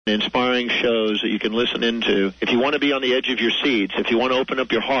inspiring shows that you can listen into. If you want to be on the edge of your seats, if you want to open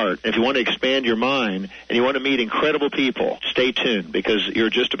up your heart, if you want to expand your mind, and you want to meet incredible people, stay tuned, because you're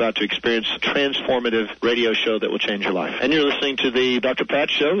just about to experience a transformative radio show that will change your life. And you're listening to the Dr.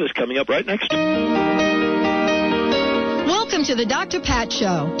 Pat Show that's coming up right next. Welcome to the Dr. Pat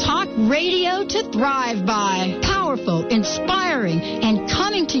Show. Talk radio to thrive by. Powerful, inspiring, and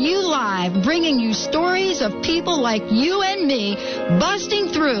coming to you live, bringing you stories of people like you and me, busting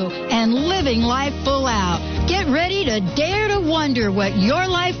through and living life full out. Get ready to dare to wonder what your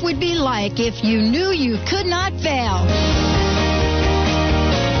life would be like if you knew you could not fail.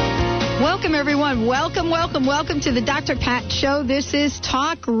 Welcome, everyone. Welcome to the Dr. Pat Show. This is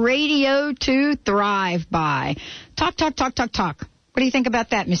Talk Radio to Thrive by. Talk. What do you think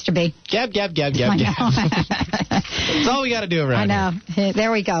about that, Mr. B? Gab. That's all we got to do around here. I know.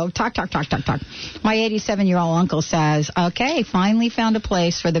 There we go. Talk. My 87-year-old uncle says, okay, finally found a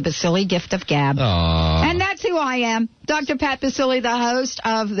place for the Basili gift of gab. Aww. And that's who I am. Dr. Pat Basili, the host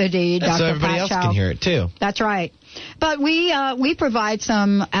of the Dr. Pat Show. So everybody else can hear it, too. That's right. But we provide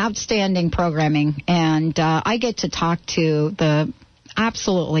some outstanding programming, and I get to talk to the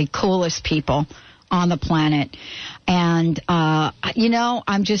absolutely coolest people on the planet. And,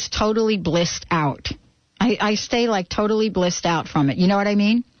 I'm just totally blissed out. I stay like totally blissed out from it. You know what I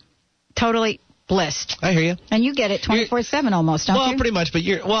mean? Totally blissed. I hear you. And you get it 24/7 almost, don't you? Well, pretty much, but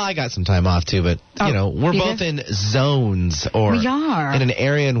I got some time off too, but, we're both in zones or we are. In an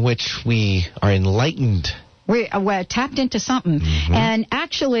area in which we are enlightened. We're tapped into something. Mm-hmm. And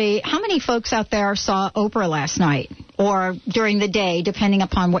actually, how many folks out there saw Oprah last night or during the day, depending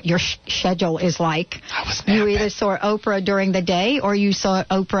upon what your schedule is like? You either saw Oprah during the day or you saw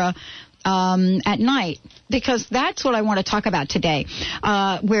Oprah at night, because that's what I want to talk about today.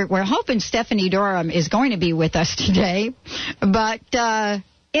 We're hoping Stephanie Durham is going to be with us today, but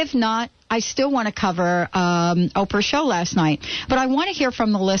if not, I still want to cover Oprah's show last night. But I want to hear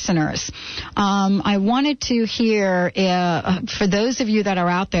from the listeners. I wanted to hear, for those of you that are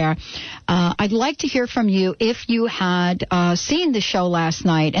out there, I'd like to hear from you if you had seen the show last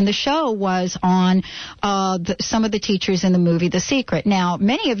night. And the show was on some of the teachers in the movie The Secret. Now,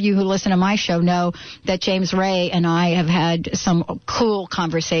 many of you who listen to my show know that James Ray and I have had some cool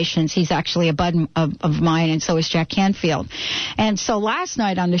conversations. He's actually a bud of mine, and so is Jack Canfield. And so last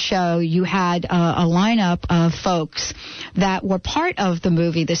night on the show, you had a lineup of folks that were part of the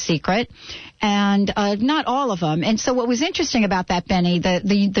movie The Secret, and not all of them. And so what was interesting about that, Benny,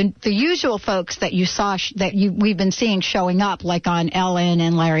 the usual folks that you saw we've been seeing showing up, like on Ellen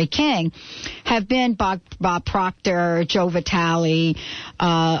and Larry King, have been Bob Proctor, Joe Vitale,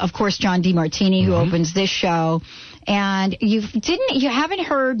 of course John DeMartini, who opens this show. And you haven't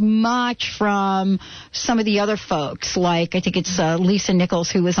heard much from some of the other folks, like I think it's Lisa Nichols,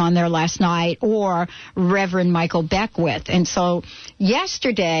 who was on there last night, or Reverend Michael Beckwith. And so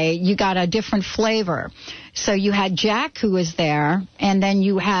yesterday you got a different flavor. So you had Jack, who was there, and then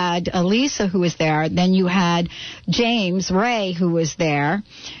you had Lisa, who was there, then you had James Ray, who was there,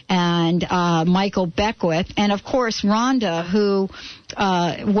 and Michael Beckwith, and of course Rhonda, who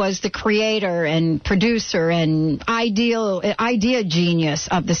was the creator and producer and idea genius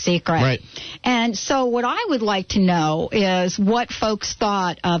of The Secret. Right. And so what I would like to know is what folks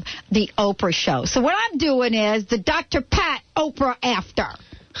thought of the Oprah show. So what I'm doing is the Dr. Pat Oprah After.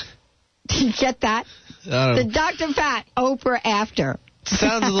 Do you get that? The Dr. Pat Oprah After.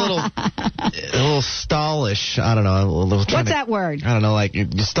 Sounds a little stallish. I don't know. What's that word? I don't know. Like you're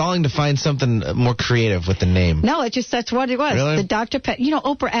stalling to find something more creative with the name. No, that's what it was. Really? The Dr. Pat.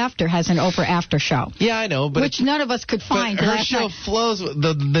 Oprah After has an Oprah After show. Yeah, I know, but which none of us could find. But her show flows.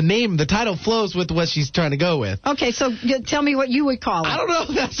 The name, the title flows with what she's trying to go with. Okay, so tell me what you would call it. I don't know.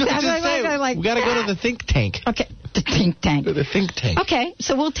 That's what I'm just saying. We got to go to the think tank. Okay. The think tank. The think tank. Okay,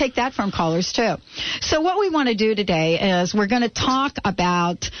 so we'll take that from callers, too. So what we want to do today is we're going to talk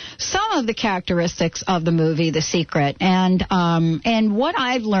about some of the characteristics of the movie The Secret and what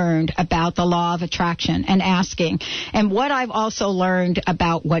I've learned about the law of attraction and asking, and what I've also learned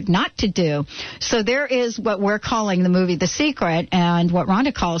about what not to do. So there is what we're calling the movie The Secret and what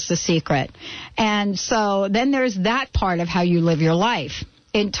Rhonda calls The Secret. And so then there's that part of how you live your life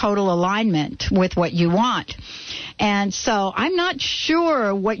in total alignment with what you want. And so I'm not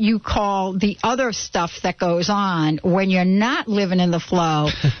sure what you call the other stuff that goes on when you're not living in the flow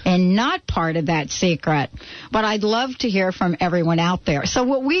and not part of that secret. But I'd love to hear from everyone out there. So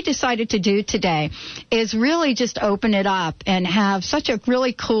what we decided to do today is really just open it up and have such a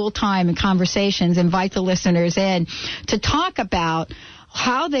really cool time and conversations, invite the listeners in to talk about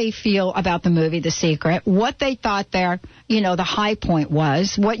how they feel about the movie The Secret, what they thought their, the high point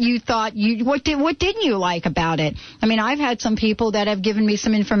was, what you thought what didn't you like about it? I mean, I've had some people that have given me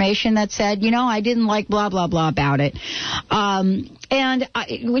some information that said, I didn't like blah, blah, blah about it. And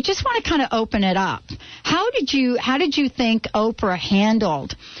we just want to kind of open it up. How did you think Oprah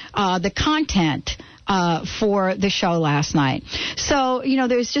handled the content for the show last night? So,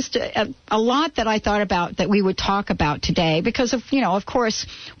 there's just a lot that I thought about that we would talk about today because of course,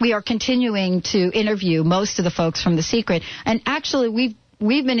 we are continuing to interview most of the folks from The Secret. And actually,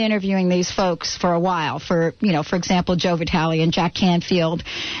 we've been interviewing these folks for a while for example, Joe Vitale and Jack Canfield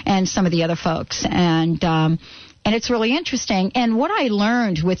and some of the other folks. And it's really interesting. And what I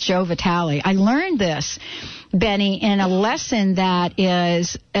learned with Joe Vitale, I learned this, Benny, in a lesson that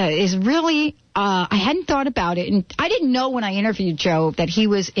is really, I hadn't thought about it. And I didn't know when I interviewed Joe that he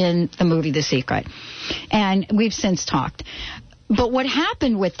was in the movie The Secret. And we've since talked. But what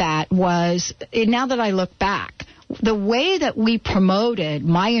happened with that was, now that I look back, the way that we promoted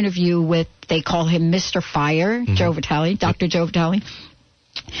my interview with, they call him Mr. Fire, Joe Vitale, Dr. Joe Vitale.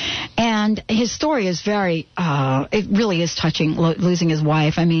 And his story is it really is touching, losing his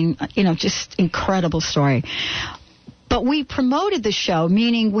wife. I mean, just incredible story. But we promoted the show,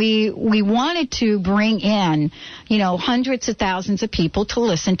 meaning we wanted to bring in, hundreds of thousands of people to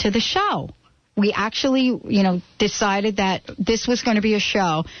listen to the show. We actually, decided that this was going to be a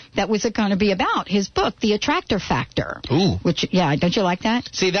show that was going to be about his book, The Attractor Factor. Ooh. Which, yeah, don't you like that?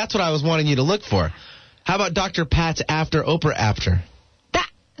 See, that's what I was wanting you to look for. How about Dr. Pat's After Oprah After?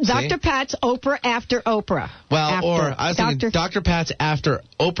 Dr. Pat's Oprah After Oprah. Well, after. Or I was thinking Dr. Pat's After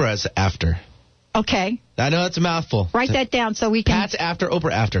Oprah's After. Okay. I know that's a mouthful. Write that down so we can... Pat's After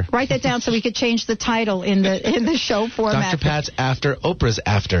Oprah After. Write that down so we could change the title in the show format. Dr. Pat's After Oprah's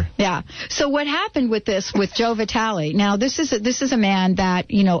After. Yeah. So what happened with this, with Joe Vitale? Now, this is a man that,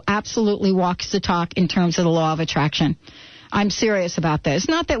 absolutely walks the talk in terms of the law of attraction. I'm serious about this.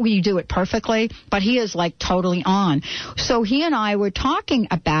 Not that we do it perfectly, but he is totally on. So he and I were talking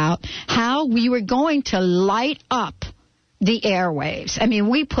about how we were going to light up the airwaves. I mean,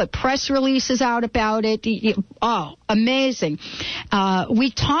 we put press releases out about it. Oh, amazing.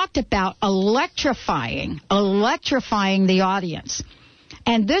 We talked about electrifying the audience.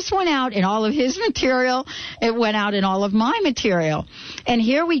 And this went out in all of his material. It went out in all of my material. And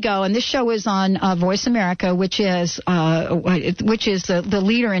here we go. And this show is on Voice America, which is the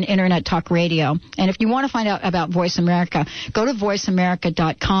leader in Internet talk radio. And if you want to find out about Voice America, go to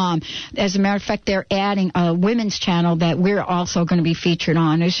voiceamerica.com. As a matter of fact, they're adding a women's channel that we're also going to be featured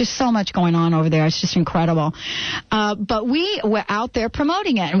on. There's just so much going on over there. It's just incredible. But we were out there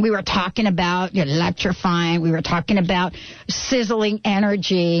promoting it. And we were talking about electrifying. We were talking about sizzling energy.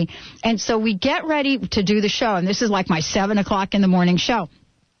 And so we get ready to do the show, and this is like my 7 o'clock in the morning show.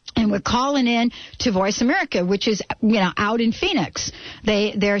 And we're calling in to Voice America, which is, out in Phoenix.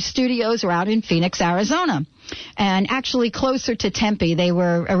 Their studios are out in Phoenix, Arizona. And actually closer to Tempe. They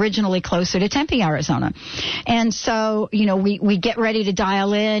were originally closer to Tempe, Arizona. And so, we get ready to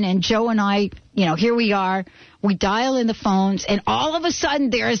dial in, and Joe and I, here we are. We dial in the phones, and all of a sudden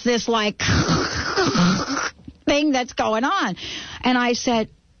there's this thing that's going on. And I said,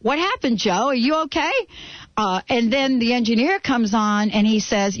 what happened, Joe? Are you okay? And then the engineer comes on and he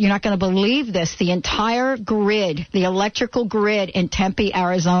says, you're not going to believe this. The entire grid, the electrical grid in Tempe,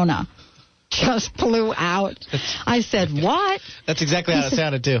 Arizona, just blew out. I said, what? That's exactly how it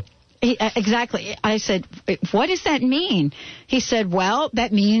sounded, too. Exactly. I said, what does that mean? He said, well,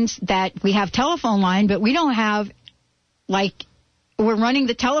 that means that we have telephone line, but we don't have, we're running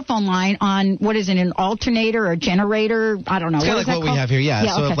the telephone line on, what is it, an alternator or generator? I don't know. It's kind of like what we have here, yeah.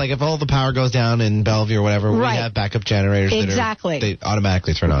 So okay. if all the power goes down in Bellevue or whatever, right. We have backup generators they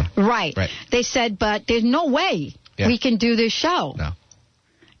automatically turn on. Right. They said, but there's no way we can do this show. No.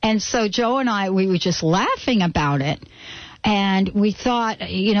 And so Joe and I, we were just laughing about it. And we thought,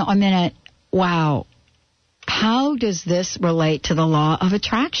 a minute, wow, how does this relate to the law of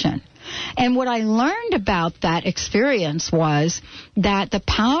attraction? And what I learned about that experience was that the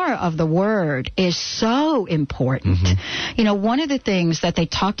power of the word is so important. Mm-hmm. One of the things that they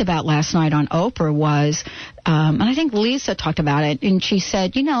talked about last night on Oprah was, and I think Lisa talked about it, and she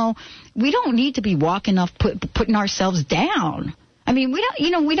said, we don't need to be walking off putting ourselves down. I mean,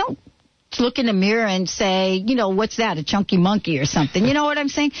 we don't look in the mirror and say, what's that, a chunky monkey or something? You know what I'm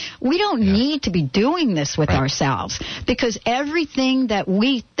saying? We don't need to be doing this with ourselves, because everything that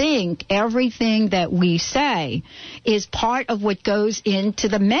we think, everything that we say is part of what goes into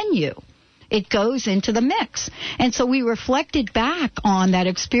the menu. it goes into the mix. And so we reflected back on that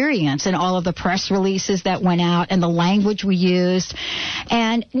experience and all of the press releases that went out and the language we used.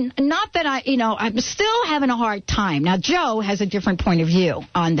 And not that I'm still having a hard time. Now, Joe has a different point of view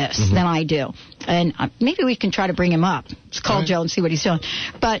on this than I do. And maybe we can try to bring him up. Just call Joe and see what he's doing.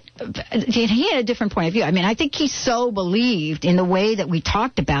 But he had a different point of view. I mean, I think he so believed in the way that we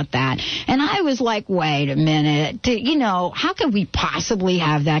talked about that. And I was like, wait a minute. How could we possibly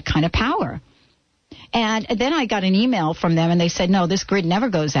have that kind of power? And then I got an email from them, and they said, no, this grid never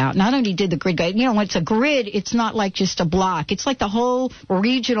goes out. Not only did the grid go, when it's a grid, it's not like just a block. It's like the whole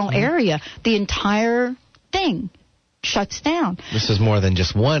regional area, the entire thing shuts down. This is more than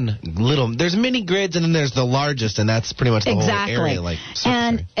just one little. There's mini grids, and then there's the largest, and that's pretty much the whole area.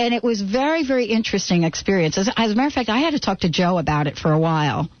 And it was very, very interesting experience. As a matter of fact, I had to talk to Joe about it for a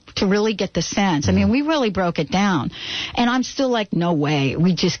while to really get the sense. I mean, we really broke it down. And I'm still like, no way,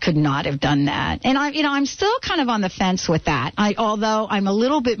 we just could not have done that. And I'm still kind of on the fence with that. Although I'm a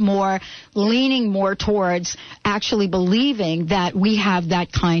little bit more leaning more towards actually believing that we have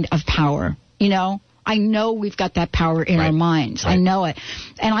that kind of power, I know we've got that power in our minds. Right. I know it.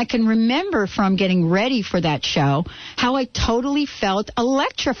 And I can remember from getting ready for that show how I totally felt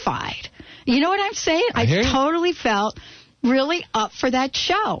electrified. You know what I'm saying? I totally felt really up for that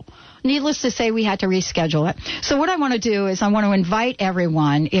show. Needless to say, we had to reschedule it. So what I want to do is I want to invite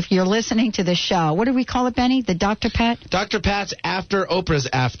everyone, if you're listening to the show, what do we call it, Benny? The Dr. Pat? Dr. Pat's After Oprah's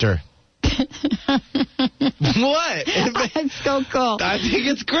After. What? That's so cool. I think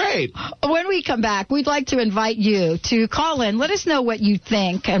it's great. When we come back, we'd like to invite you to call in. Let us know what you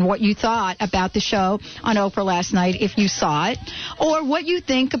think and what you thought about the show on Oprah last night, if you saw it, or what you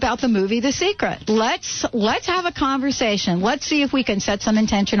think about the movie The Secret. Let's have a conversation. Let's see if we can set some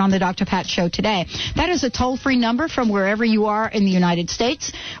intention on the Dr. Pat Show today. That is a toll-free number from wherever you are in the United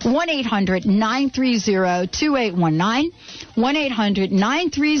States, 1-800-930-2819,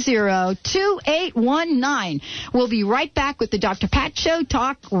 1-800-930-2819. We'll be right back with the Dr. Pat Show,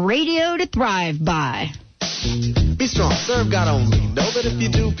 talk radio to thrive by. Be strong, serve God only. Know that if you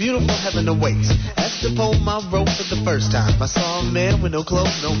do, beautiful heaven awaits. Asked to pull my rope for the first time. I saw a man with no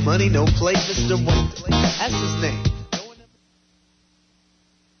clothes, no money, no plate, Mr. White. That's his name.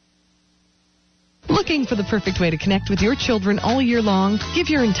 Looking for the perfect way to connect with your children all year long? Give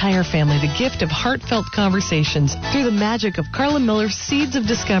your entire family the gift of heartfelt conversations through the magic of Carla Miller's Seeds of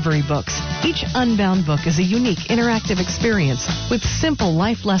Discovery books. Each Unbound book is a unique interactive experience with simple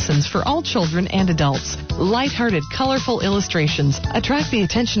life lessons for all children and adults. Lighthearted, colorful illustrations attract the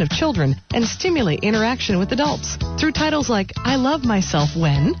attention of children and stimulate interaction with adults through titles like I Love Myself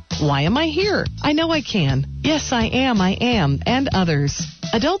When, Why Am I Here? I Know I Can, Yes I Am, and others.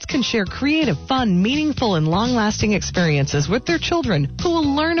 Adults can share creative, fun, meaningful, and long-lasting experiences with their children who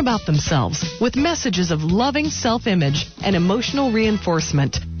will learn about themselves with messages of loving self-image and emotional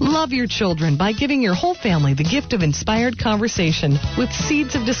reinforcement. Love your children by giving your whole family the gift of inspired conversation with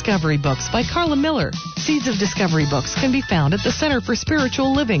Seeds of Discovery books by Carla Miller. Seeds of Discovery books can be found at the Center for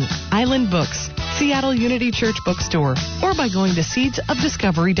Spiritual Living, Island Books, Seattle Unity Church Bookstore, or by going to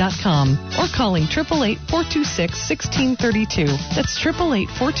seedsofdiscovery.com or calling 888-426-1632. That's 888-426-1632.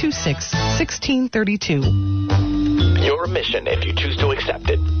 Your mission, if you choose to accept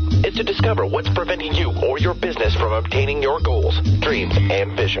it, is to discover what's preventing you or your business from obtaining your goals, dreams,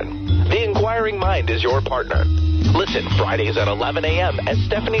 and vision. The Inquiring Mind is your partner. Listen Fridays at 11 a.m. as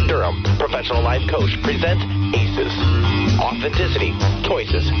Stephanie Durham, professional life coach, presents ACES. Authenticity,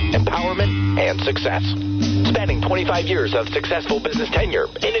 choices, empowerment, and success. Spanning 25 years of successful business tenure,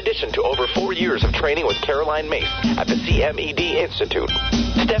 in addition to over 4 years of training with Caroline Mace at the CMED Institute.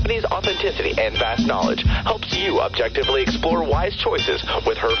 Stephanie's authenticity and vast knowledge helps you objectively explore wise choices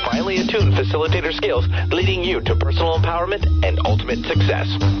with her finely attuned facilitator skills, leading you to personal empowerment and ultimate success.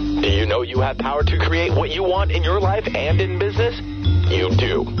 Do you know you have power to create what you want in your life and in business? You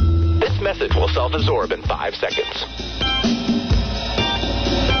do. This message will self-absorb in 5 seconds.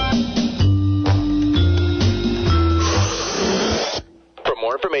 For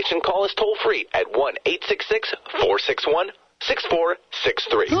more information, call us toll-free at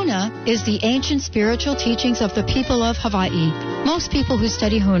 1-866-461-6463. Huna is the ancient spiritual teachings of the people of Hawaii. Most people who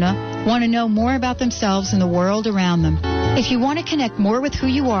study Huna want to know more about themselves and the world around them. If you want to connect more with who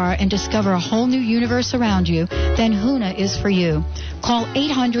you are and discover a whole new universe around you, then Huna is for you. Call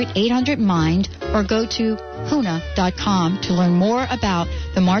 800-800-MIND or go to huna.com to learn more about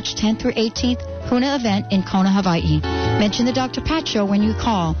the March 10th through 18th Huna event in Kona, Hawaii. Mention the Dr. Pat Show when you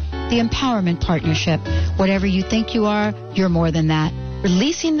call. The Empowerment Partnership. Whatever you think you are, you're more than that.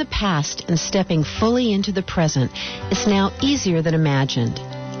 Releasing the past and stepping fully into the present is now easier than imagined.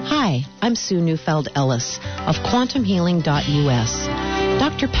 Hi, I'm Sue Neufeld-Ellis of quantumhealing.us.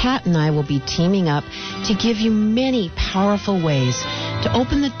 Dr. Pat and I will be teaming up to give you many powerful ways to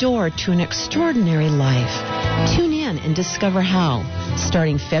open the door to an extraordinary life. Tune in and discover how,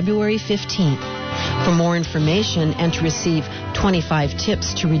 starting February 15th. For more information and to receive 25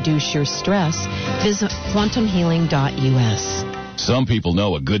 tips to reduce your stress, visit quantumhealing.us. Some people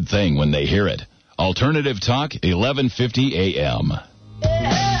know a good thing when they hear it. Alternative Talk, 1150 a.m.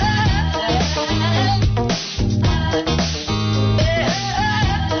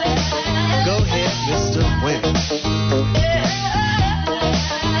 Go ahead, Mr. Win.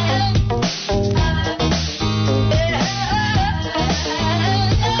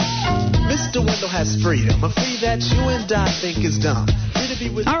 Mr. Wendell has freedom, a free that you and I think is dumb.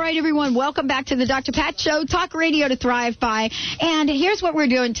 All right, everyone, welcome back to the Dr. Pat Show, talk radio to thrive by. And here's what we're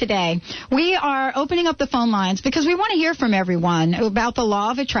doing today. We are opening up the phone lines because we want to hear from everyone about the law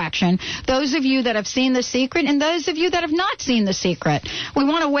of attraction, those of you that have seen The Secret and those of you that have not seen The Secret. We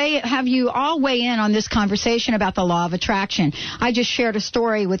want to have you all weigh in on this conversation about the law of attraction. I just shared a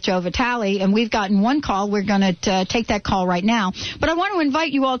story with Joe Vitale, and we've gotten one call. We're going to take that call right now. But I want to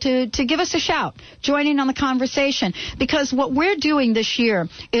invite you all to give us a shout, join in on the conversation, because what we're doing this year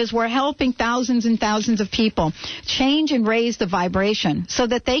is we're helping thousands and thousands of people change and raise the vibration so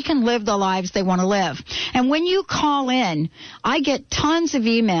that they can live the lives they want to live. And when you call in, I get tons of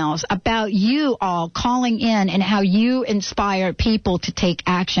emails about you all calling in and how you inspire people to take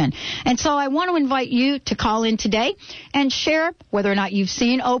action. And so I want to invite you to call in today and share whether or not you've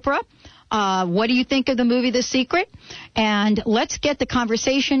seen Oprah. What do you think of the movie The Secret? And let's get the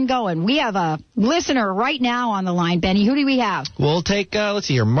conversation going. We have a listener right now on the line. Benny, who do we have? We'll take, let's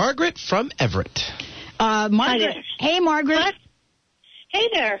see here, Margaret from Everett. Margaret. Hey, Margaret. What? Hey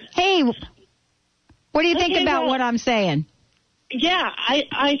there. Hey. What do you think about what I'm saying? Yeah,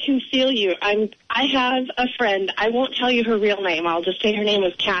 I can feel you. I have a friend. I won't tell you her real name. I'll just say her name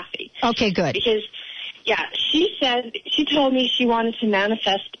is Kathy. Okay, good. Because, yeah, she told me she wanted to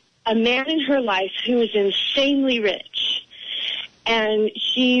manifest a man in her life who was insanely rich. And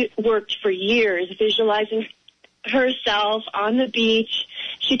she worked for years visualizing herself on the beach.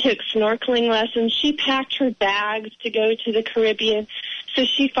 She took snorkeling lessons. She packed her bags to go to the Caribbean. So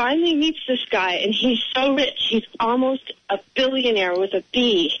she finally meets this guy, and he's so rich. He's almost a billionaire with a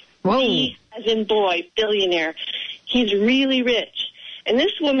B. Whoa. B as in boy, billionaire. He's really rich. And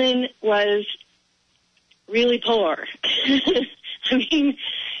this woman was really poor. I mean,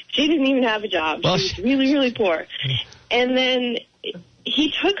 she didn't even have a job. She was really, really poor. And then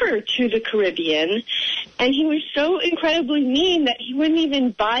he took her to the Caribbean, and he was so incredibly mean that he wouldn't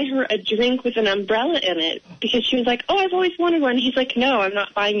even buy her a drink with an umbrella in it because she was like, oh, I've always wanted one. He's like, no, I'm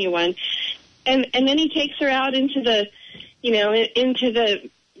not buying you one. And then he takes her out into the, into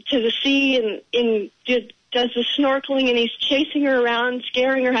the sea and does the snorkeling, and he's chasing her around,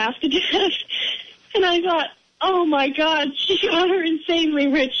 scaring her half to death. And I thought, oh, my God, she got her insanely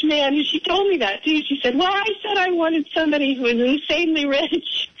rich man. And she told me that, too. She said, well, I said I wanted somebody who was insanely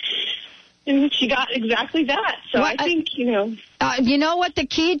rich. And she got exactly that. So well, I think, you know what the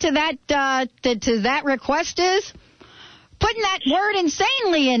key to that to that request is? Putting that word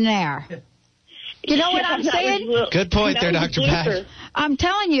insanely in there. You know what I'm saying? Good point there, Dr. Pat. I'm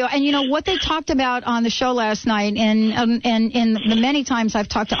telling you, and what they talked about on the show last night, and the many times I've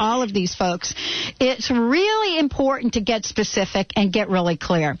talked to all of these folks, it's really important to get specific and get really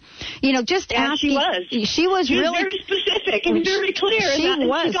clear. Just asking. She was really very specific and very clear. She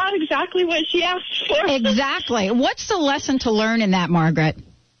got exactly what she asked for. Exactly. What's the lesson to learn in that, Margaret?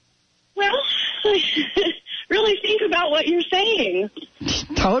 Well, really think about what you're saying.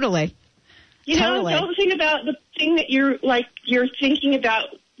 Totally. Don't think about the thing that you're thinking about,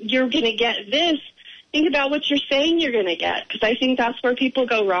 you're going to get this. Think about what you're saying you're going to get, because I think that's where people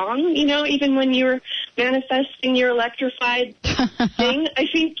go wrong. Even when you're manifesting your electrified thing, I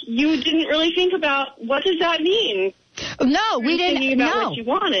think you didn't really think about what does that mean. No, we didn't. About what you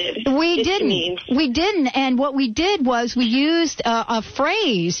wanted. We didn't. And what we did was we used a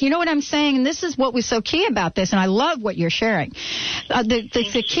phrase. You know what I'm saying? And this is what was so key about this, and I love what you're sharing.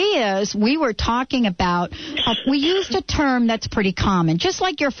 The key is we were talking about, we used a term that's pretty common, just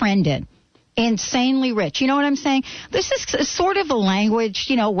like your friend did. Insanely rich. You know what I'm saying? This is sort of a language,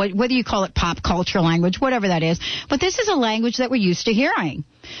 whether you call it pop culture language, whatever that is. But this is a language that we're used to hearing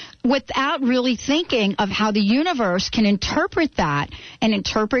without really thinking of how the universe can interpret that and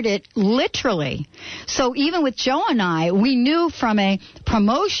interpret it literally. So even with Joe and I, we knew from a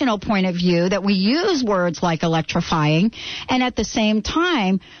promotional point of view that we use words like electrifying, and at the same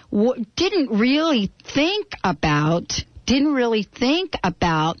time didn't really think about didn't really think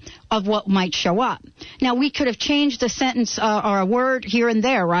about of what might show up. Now, we could have changed a sentence or a word here and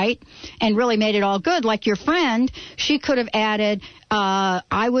there, right? And really made it all good. Like your friend, she could have added,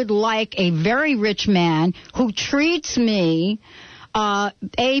 I would like a very rich man who treats me A,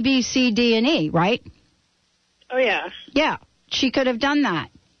 B, C, D, and E, right? Oh, yeah. Yeah, she could have done that.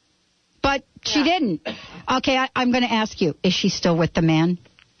 But she didn't. Okay, I'm going to ask you, is she still with the man?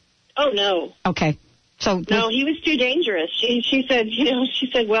 Oh, no. Okay. No, he was too dangerous. She said,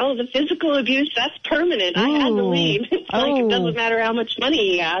 well, the physical abuse, that's permanent. I had to leave. It's like it doesn't matter how much money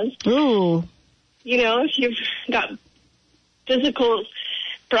he has. Ooh. If you've got physical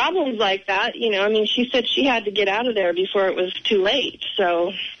problems like that, she said she had to get out of there before it was too late.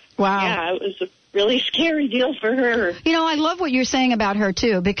 So, yeah, it was a really scary deal for her. I love what you're saying about her,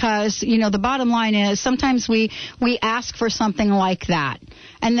 too, because, the bottom line is sometimes we ask for something like that,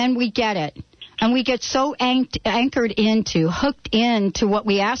 and then we get it. And we get so hooked into what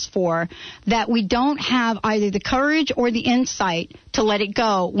we ask for that we don't have either the courage or the insight to let it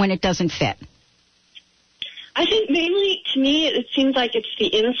go when it doesn't fit. I think mainly, to me, it seems like it's the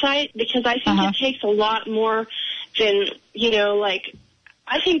insight, because I think it takes a lot more than,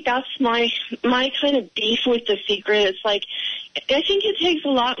 I think that's my kind of beef with The Secret. It's like, I think it takes a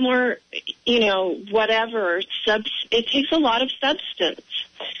lot more, it takes a lot of substance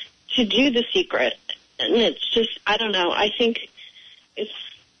to do The Secret. And it's just, I don't know, I think it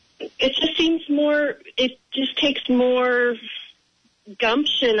just seems more, it just takes more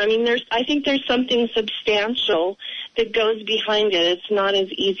gumption. I think there's something substantial that goes behind it. It's not as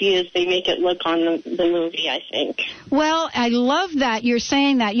easy as they make it look on the movie, I think. Well, I love that you're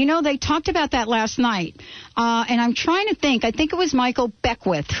saying that. They talked about that last night. And I'm trying to think. I think it was Michael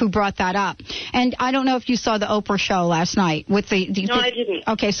Beckwith who brought that up. And I don't know if you saw the Oprah show last night with the No, I didn't.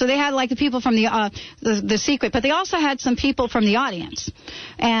 Okay, so they had the people from the Secret, but they also had some people from the audience.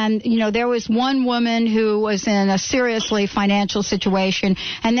 And there was one woman who was in a seriously financial situation,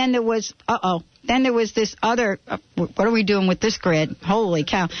 and then there was Then there was this other, what are we doing with this grid? Holy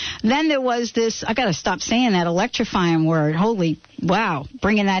cow. Then there was this, I got to stop saying that electrifying word. Holy, wow,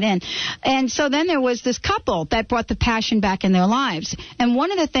 bringing that in. And so then there was this couple that brought the passion back in their lives. And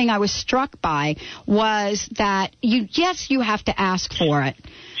one of the things I was struck by was that, yes, you have to ask for it.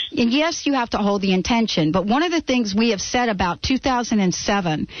 And yes, you have to hold the intention. But one of the things we have said about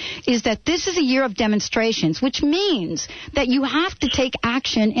 2007 is that this is a year of demonstrations, which means that you have to take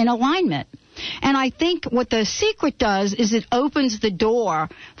action in alignment. And I think what The Secret does is it opens the door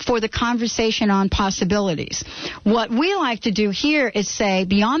for the conversation on possibilities. What we like to do here is say,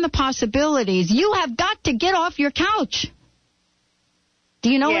 beyond the possibilities, you have got to get off your couch. Do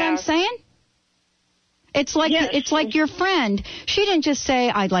you know what I'm saying? It's like it's like your friend. She didn't just say,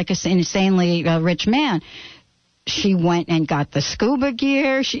 I'd like an insanely rich man. She went and got the scuba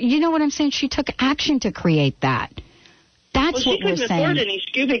gear. You know what I'm saying? She took action to create that. That's what we're saying. She couldn't afford any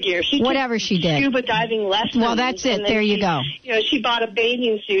scuba gear. Whatever she did. Scuba diving lessons. Well, that's it. There you go. She bought a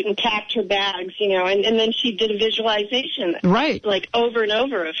bathing suit and packed her bags, and then she did a visualization. Right. Like over and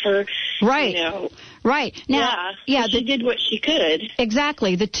over of her. Right. Right. Now, she did what she could.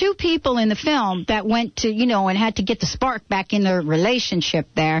 Exactly. The two people in the film that went to, and had to get the spark back in their relationship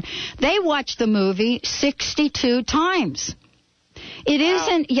there, they watched the movie 62 times. It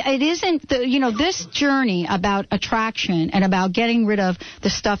isn't this journey about attraction and about getting rid of the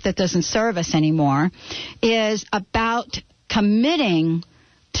stuff that doesn't serve us anymore is about committing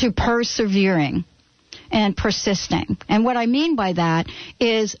to persevering and persisting. And what I mean by that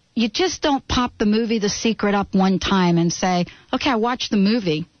is you just don't pop the movie The Secret up one time and say, okay, I watched the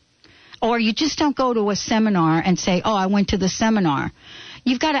movie. Or you just don't go to a seminar and say, oh, I went to the seminar.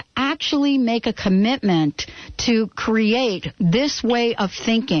 You've got to actually make a commitment to create this way of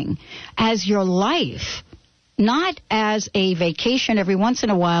thinking as your life, not as a vacation every once in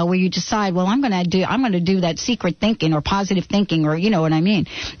a while where you decide, well, I'm going to do that secret thinking or positive thinking, or you know what I mean.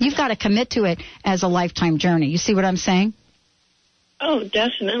 You've got to commit to it as a lifetime journey. You see what I'm saying? Oh,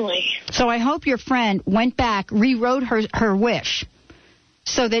 definitely. So I hope your friend went back, rewrote her wish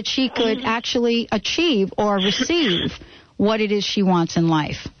so that she could actually achieve or receive what it is she wants in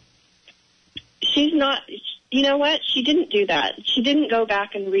life. She's not, you know what? She didn't do that. She didn't go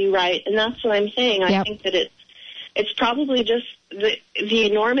back and rewrite, and that's what I'm saying. I think that it's probably just the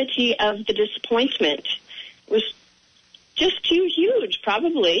enormity of the disappointment was just too huge,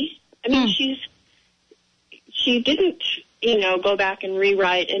 probably. I mean, she didn't, go back and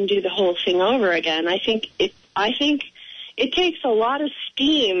rewrite and do the whole thing over again. I think it takes a lot of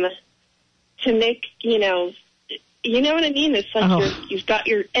steam to make, You know what I mean? It's like you've got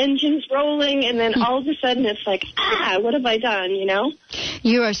your engines rolling, and then all of a sudden it's like, what have I done, you know?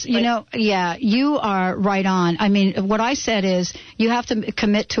 You are right on. I mean, what I said is you have to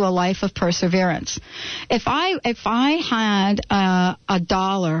commit to a life of perseverance. If I had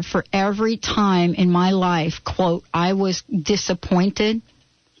 $1 for every time in my life, quote, I was disappointed,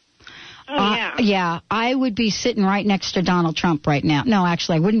 I would be sitting right next to Donald Trump right now. No,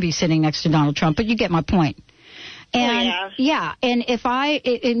 actually, I wouldn't be sitting next to Donald Trump, but you get my point. And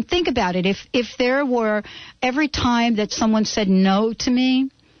and think about it, if there were every time that someone said no to me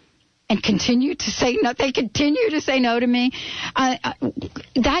and continued to say no, they continue to say no to me,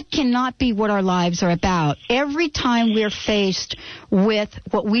 that cannot be what our lives are about. Every time we're faced with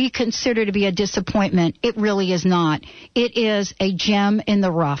what we consider to be a disappointment, it really is not. It is a gem in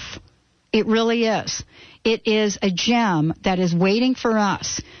the rough. It really is. It is a gem that is waiting for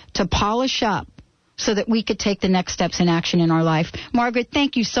us to polish up so that we could take the next steps in action in our life. Margaret,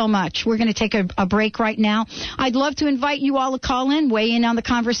 thank you so much. We're going to take a break right now. I'd love to invite you all to call in, weigh in on the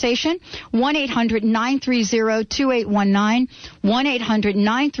conversation. 1-800-930-2819.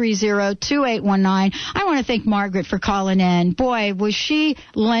 1-800-930-2819. I want to thank Margaret for calling in. Boy, was she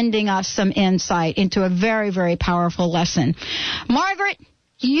lending us some insight into a very, very powerful lesson. Margaret,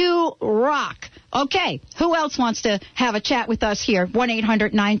 you rock. Okay, who else wants to have a chat with us here?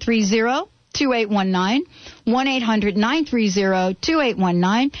 1-800-930-2819.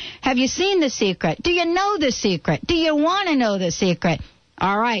 1-800-930-2819. Have you seen The Secret? Do you know The Secret? Do you want to know The Secret?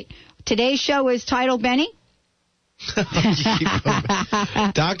 All right. Today's show is titled, Benny?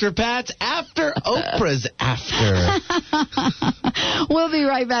 Dr. Pat's After Oprah's After. We'll be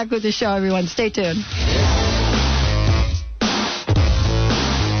right back with the show, everyone. Stay tuned.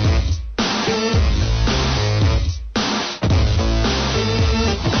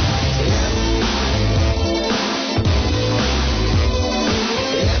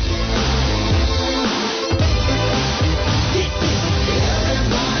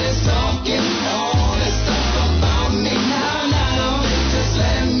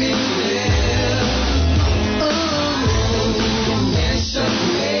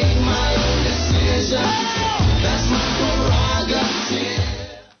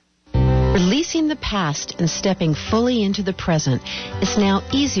 Releasing the past and stepping fully into the present is now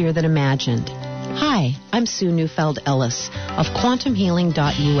easier than imagined. Hi, I'm Sue Neufeld Ellis of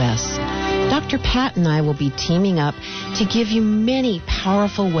quantumhealing.us. Dr. Pat and I will be teaming up to give you many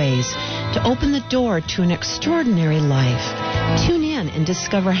powerful ways to open the door to an extraordinary life. Tune in and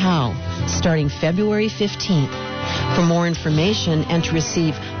discover how, starting February 15th. For more information and to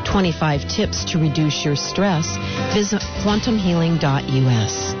receive 25 tips to reduce your stress, visit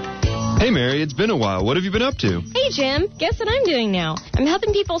quantumhealing.us. Hey, Mary, it's been a while. What have you been up to? Hey, Jim. Guess what I'm doing now? I'm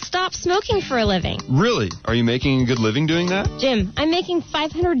helping people stop smoking for a living. Really? Are you making a good living doing that? Jim, I'm making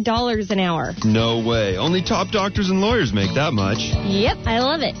 $500 an hour. No way. Only top doctors and lawyers make that much. Yep, I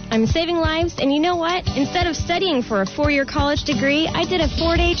love it. I'm saving lives, and you know what? Instead of studying for a 4-year college degree, I did a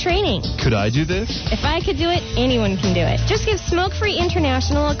 4-day training. Could I do this? If I could do it, anyone can do it. Just give Smoke Free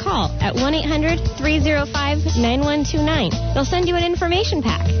International a call at 1-800-305-9129. They'll send you an information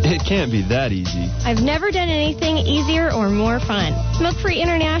pack. It can't be that easy. I've never done anything easier or more fun. Smoke Free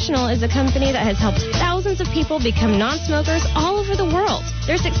International is a company that has helped thousands of people become non-smokers all over the world.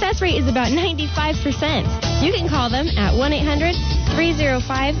 Their success rate is about 95%. You can call them at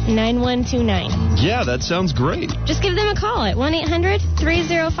 1-800-305-9129. Yeah, that sounds great. Just give them a call at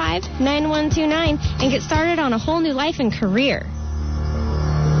 1-800-305-9129 and get started on a whole new life and career.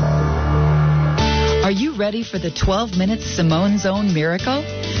 Are you ready for the 12-minute Simone Zone miracle?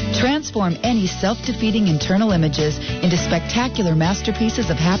 Transform any self-defeating internal images into spectacular masterpieces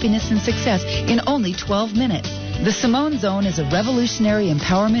of happiness and success in only 12 minutes. The Simone Zone is a revolutionary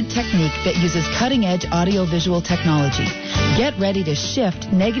empowerment technique that uses cutting-edge audio-visual technology. Get ready to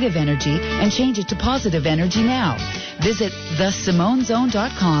shift negative energy and change it to positive energy now. Visit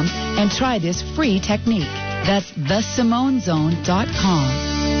thesimonezone.com and try this free technique. That's thesimonezone.com.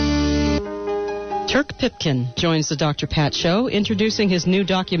 Turk Pipkin joins the Dr. Pat Show, introducing his new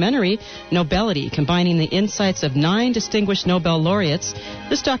documentary, Nobelity, combining the insights of 9 distinguished Nobel laureates.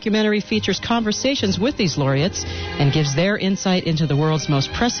 This documentary features conversations with these laureates and gives their insight into the world's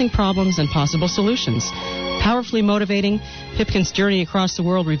most pressing problems and possible solutions. Powerfully motivating, Pipkin's journey across the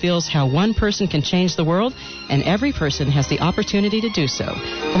world reveals how one person can change the world, and every person has the opportunity to do so.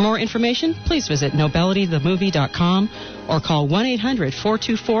 For more information, please visit nobelitythemovie.com or call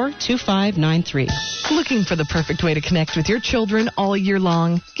 1-800-424-2593. Looking for the perfect way to connect with your children all year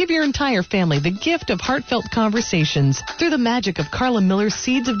long? Give your entire family the gift of heartfelt conversations through the magic of Carla Miller's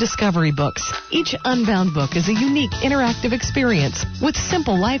Seeds of Discovery books. Each Unbound book is a unique interactive experience with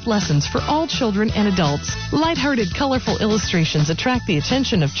simple life lessons for all children and adults. Lighthearted, colorful illustrations attract the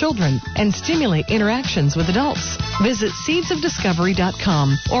attention of children and stimulate interactions with adults. Visit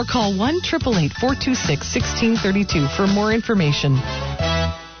seedsofdiscovery.com or call 1-888-426-1632 for more information.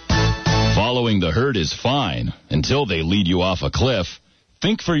 Following the herd is fine until they lead you off a cliff.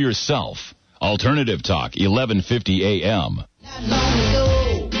 Think for yourself. Alternative Talk, 1150 AM.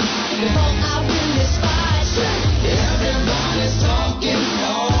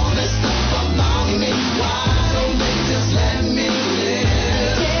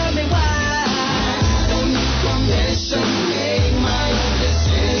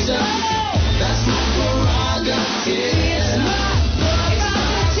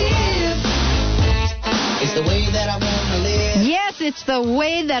 Yes, it's the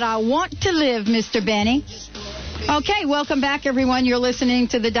way that I want to live, Mr. Benny. Okay, welcome back, everyone. You're listening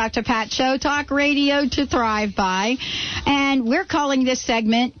to the Dr. Pat Show, talk radio to thrive by. And we're calling this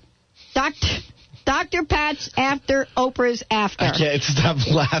segment Dr. Pat's After Oprah's After. I can't stop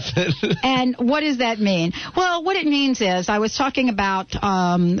laughing. And what does that mean? Well, what it means is I was talking about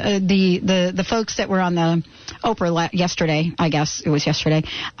the folks that were on the Oprah yesterday, I guess it was yesterday,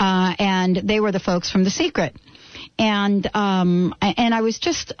 and they were the folks from The Secret. And I was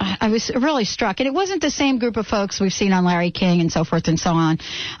really struck. And it wasn't the same group of folks we've seen on Larry King and so forth and so on,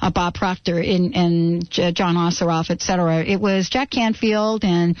 Bob Proctor and John Osseroff, et cetera. It was Jack Canfield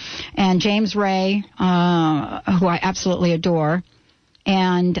and James Ray, who I absolutely adore.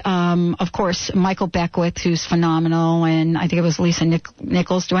 And, of course, Michael Beckwith, who's phenomenal, and I think it was Lisa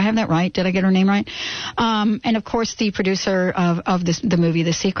Nichols. Do I have that right? Did I get her name right? And, of course, the producer of the movie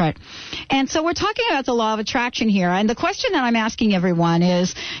The Secret. And so we're talking about the law of attraction here. And the question that I'm asking everyone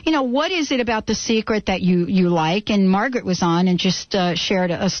is, what is it about The Secret that you like? And Margaret was on and just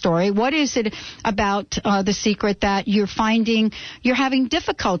shared a story. What is it about The Secret that you're finding you're having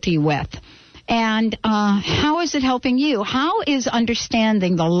difficulty with? And how is it helping you? How is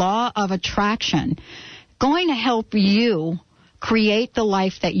understanding the law of attraction going to help you create the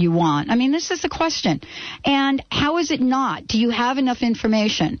life that you want? I mean, this is the question. And how is it not? Do you have enough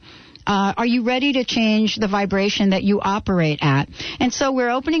information? Are you ready to change the vibration that you operate at? And so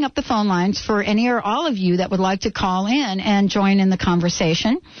we're opening up the phone lines for any or all of you that would like to call in and join in the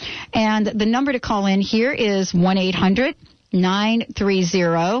conversation. And the number to call in here is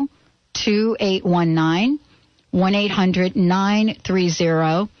 1-800-930-2819,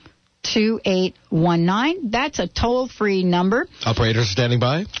 1-800-930-2819. That's a toll-free number. Operators standing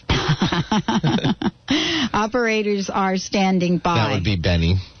by? Operators are standing by. That would be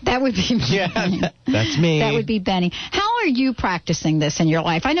Benny. That would be Benny. Yeah, that's me. That would be Benny. How are you practicing this in your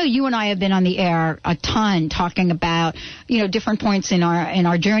life? I know you and I have been on the air a ton talking about, different points in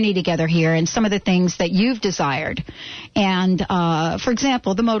our journey together here and some of the things that you've desired. And, for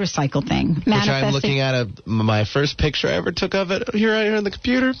example, the motorcycle thing. Which I'm looking at my first picture I ever took of it here right here on the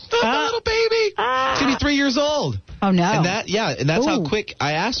computer. My little baby. It's going to be 3 years old. Oh, no. And that's how quick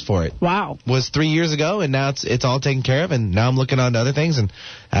I asked for it. Wow. Was 3 years ago, and now it's all taken care of, and now I'm looking on to other things, and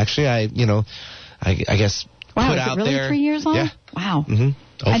actually I guess wow, put is out it really there. 3 years old? Yeah. Wow.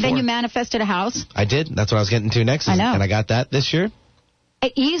 Mm-hmm. And then you manifested a house? I did. That's what I was getting to next. I know. And I got that this year.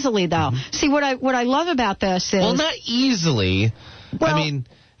 Easily, though. Mm-hmm. See, what I love about this is... Well, not easily. Well, I mean,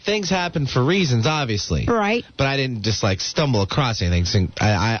 things happen for reasons, obviously. Right. But I didn't just, stumble across anything.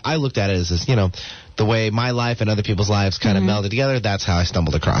 I looked at it as this, the way my life and other people's lives kind of melded together, that's how I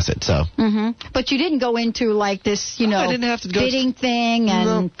stumbled across it. So. Mm-hmm. But you didn't go into, this, I didn't have to go bidding thing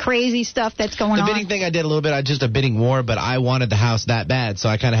and crazy stuff that's going on. The bidding thing I did a little bit. Just a bidding war, but I wanted the house that bad, so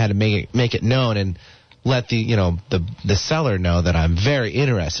I kind of had to make it known and let the seller know that I'm very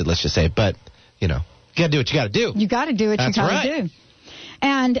interested, let's just say. But, you got to do what you got to do. You got to do what you got to do.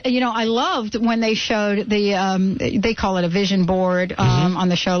 And, I loved when they showed they call it a vision board on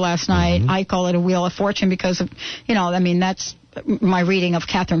the show last night. I call it a Wheel of Fortune because of, that's my reading of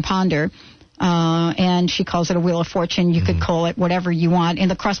Catherine Ponder. And she calls it a Wheel of Fortune. You could call it whatever you want. In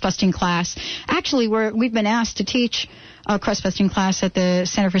the cross-busting class, actually, we've been asked to teach a cross-busting class at the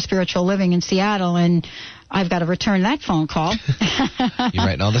Center for Spiritual Living in Seattle, and I've got to return that phone call. You're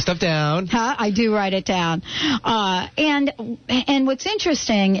writing all this stuff down. I do write it down. And what's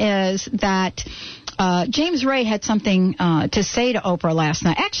interesting is that James Ray had something to say to Oprah last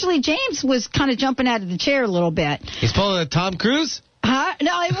night. Actually, James was kind of jumping out of the chair a little bit. He's pulling a Tom Cruise? Huh?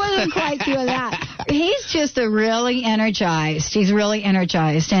 No, it wasn't quite doing that. He's just really energized. He's really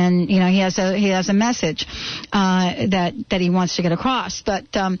energized, and he has a message that he wants to get across. But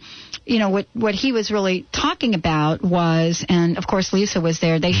what he was really talking about was, and of course Lisa was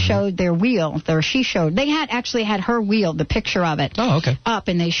there. They showed their wheel. They had her wheel, the picture of it, up,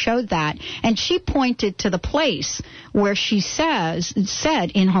 and they showed that, and she pointed to the place where she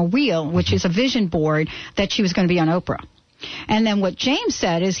said in her wheel, which is a vision board, that she was going to be on Oprah. And then what James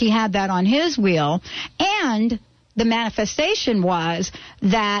said is he had that on his wheel, and the manifestation was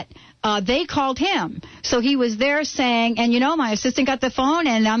that they called him. So he was there saying, and my assistant got the phone,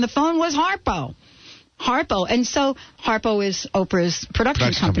 and on the phone was Harpo. And so Harpo is Oprah's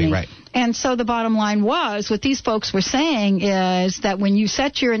production company. Right. And so the bottom line was, what these folks were saying is that when you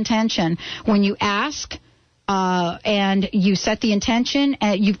set your intention, when you ask, and you set the intention,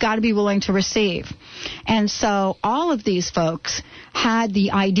 you've got to be willing to receive. And so all of these folks had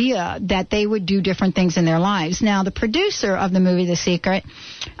the idea that they would do different things in their lives. Now, the producer of the movie The Secret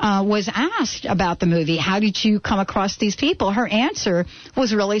was asked about the movie. How did you come across these people? Her answer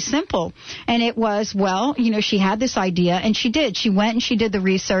was really simple. And it was, she had this idea, and she did. She went and she did the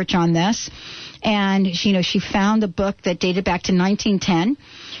research on this. And, she found a book that dated back to 1910.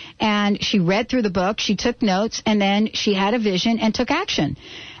 And she read through the book, she took notes, and then she had a vision and took action.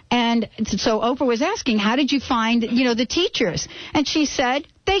 And so Oprah was asking, how did you find, the teachers? And she said,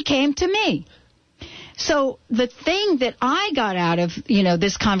 they came to me. So the thing that I got out of,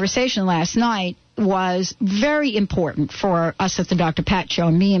 this conversation last night was very important for us at the Dr. Pat Show,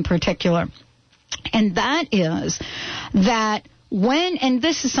 and me in particular. And that is that and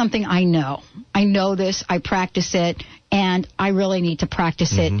this is something I know this, I practice it, and I really need to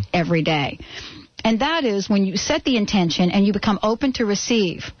practice it every day. And that is when you set the intention and you become open to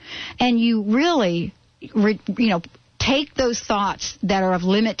receive, and you really, take those thoughts that are of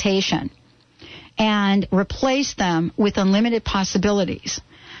limitation and replace them with unlimited possibilities,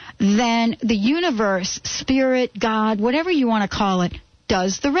 then the universe, spirit, God, whatever you want to call it,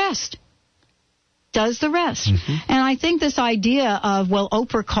 does the rest. And I think this idea of,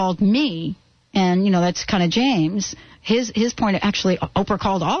 Oprah called me, and, that's kind of James, his point, actually, Oprah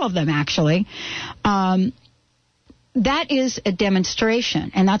called all of them, actually. That is a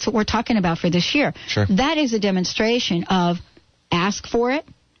demonstration, and that's what we're talking about for this year. Sure. That is a demonstration of ask for it,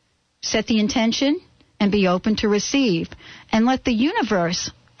 set the intention, and be open to receive, and let the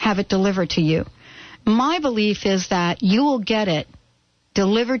universe have it delivered to you. My belief is that you will get it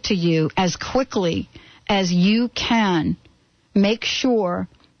delivered to you as quickly as you can. Make sure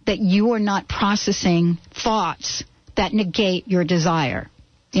that you are not processing thoughts that negate your desire.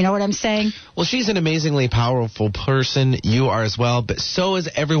 You know what I'm saying? Well, she's an amazingly powerful person. You are as well, but so is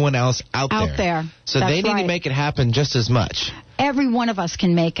everyone else out there. So That's they need right. to make it happen just as much. Every one of us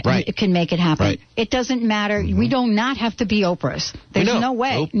can make it happen. Right. It doesn't matter. We do not have to be Oprahs. There's no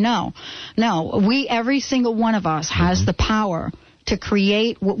way. Nope. No. Every single one of us has the power to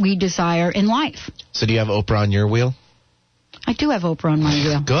create what we desire in life. So do you have Oprah on your wheel? I do have Oprah on my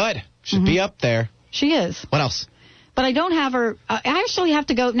wheel. Good. Should be up there. She is. What else? But I don't have her. I actually have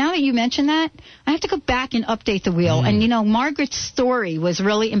to go, now that you mention that, I have to go back and update the wheel. And, Margaret's story was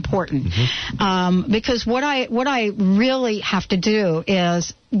really important. Because what I really have to do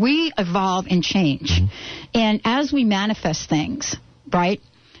is we evolve and change. And as we manifest things, right,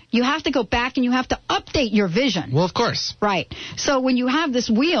 you have to go back and you have to update your vision. Well, of course. Right. So when you have this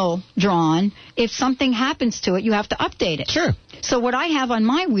wheel drawn, if something happens to it, you have to update it. Sure. So what I have on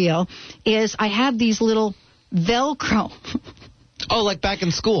my wheel is I have these little Velcro. Oh, like back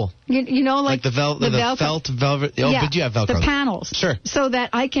in school. Like the felt velvet. Oh, yeah, but you have Velcro. The panels. Sure. So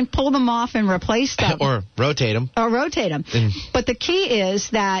that I can pull them off and replace them. Or rotate them. But the key is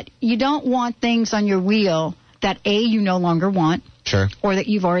that you don't want things on your wheel that you no longer want. Sure. Or that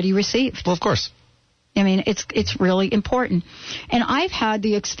you've already received. Well, of course. I mean, it's really important. And I've had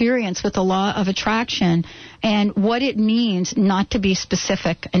the experience with the law of attraction and what it means not to be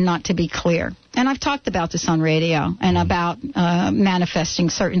specific and not to be clear. And I've talked about this on radio and about manifesting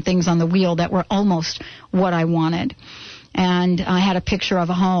certain things on the wheel that were almost what I wanted. And I had a picture of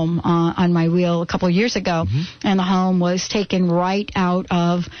a home on my wheel a couple of years ago, and the home was taken right out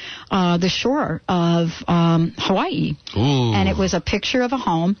of the shore of Hawaii. Ooh. And it was a picture of a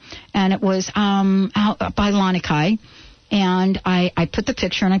home, and it was out by Lanikai. And I put the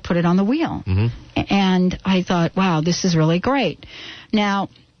picture and I put it on the wheel. And I thought, wow, this is really great. Now,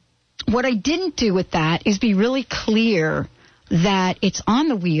 what I didn't do with that is be really clear that it's on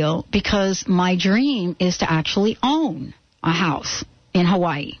the wheel because my dream is to actually own a house in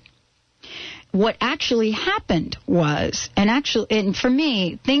Hawaii. What actually happened was, and for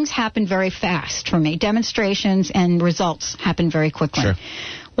me, things happened very fast for me. Demonstrations and results happened very quickly. Sure.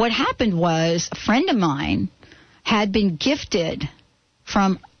 What happened was a friend of mine had been gifted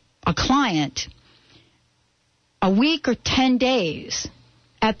from a client a week or 10 days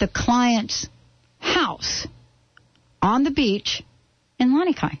at the client's house on the beach in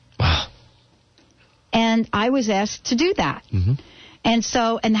Lanikai. Wow. And I was asked to do that. Mm-hmm. And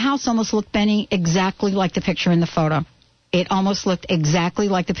the house almost looked, Benny, exactly like the picture in the photo. It almost looked exactly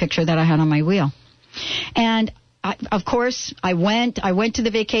like the picture that I had on my wheel. And of course, I went to the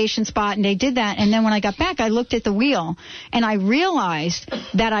vacation spot and they did that. And then when I got back, I looked at the wheel and I realized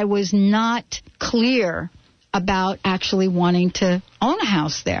that I was not clear about actually wanting to own a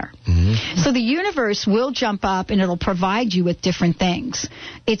house there. Mm-hmm. So the universe will jump up and it'll provide you with different things.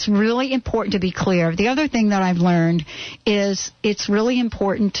 It's really important to be clear. The other thing that I've learned is it's really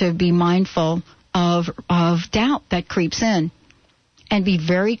important to be mindful of doubt that creeps in and be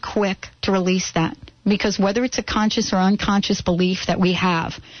very quick to release that. Because whether it's a conscious or unconscious belief that we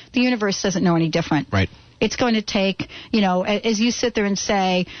have, the universe doesn't know any different. Right. It's going to take, as you sit there and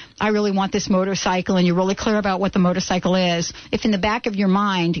say, I really want this motorcycle, and you're really clear about what the motorcycle is, if in the back of your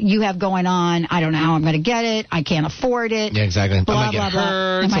mind you have going on, I don't know how I'm going to get it, I can't afford it. Yeah, exactly. Blah, I might blah, get blah.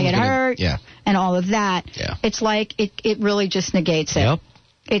 hurt. I might get hurt. Yeah. And all of that. Yeah. It's like it really just negates it. Yep.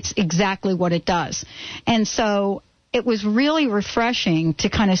 It's exactly what it does. And so it was really refreshing to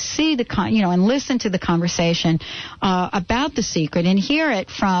kind of see and listen to the conversation about The Secret and hear it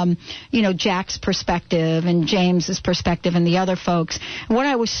from, Jack's perspective and James's perspective and the other folks. What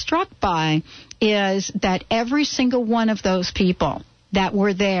I was struck by is that every single one of those people that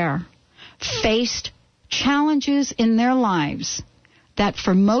were there faced challenges in their lives that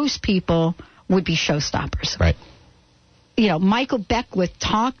for most people would be showstoppers. Right. Michael Beckwith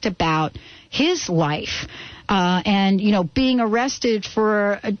talked about his life. And being arrested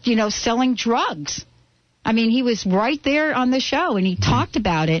for, selling drugs. I mean, he was right there on the show, and he talked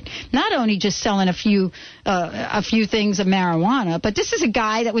about it. Not only just selling a few things of marijuana, but this is a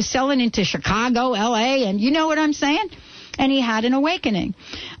guy that was selling into Chicago, L.A., and you know what I'm saying? And he had an awakening.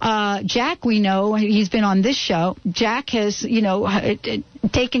 Jack, we know, he's been on this show. Jack has,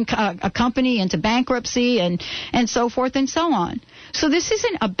 taken a company into bankruptcy and so forth and so on. So this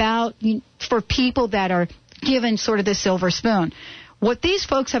isn't about for people that are given sort of the silver spoon. What these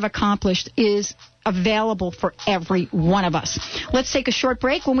folks have accomplished is available for every one of us. Let's take a short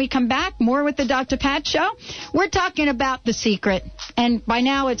break. When we come back, more with the Dr. Pat Show. We're talking about The Secret, and by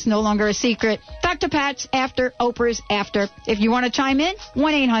now it's no longer a secret. Dr. Pat's After, Oprah's After. If you want to chime in,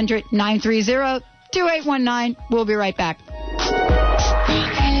 1-800-930-2819. We'll be right back.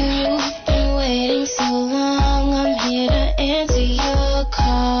 You've been waiting so long. I'm here to answer your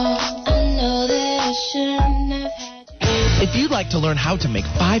call. I know that I shouldn't have had. If you'd like to learn how to make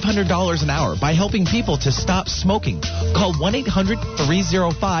 $500 an hour by helping people to stop smoking, call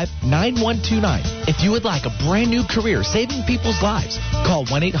 1-800-305-9129. If you would like a brand new career saving people's lives, call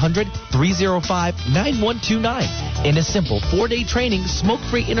 1-800-305-9129. In a simple 4-day training, Smoke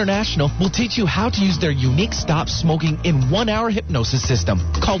Free International will teach you how to use their unique stop smoking in 1-hour hypnosis system.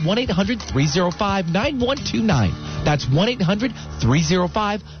 Call 1-800-305-9129. That's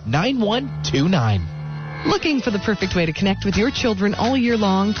 1-800-305-9129. Looking for the perfect way to connect with your children all year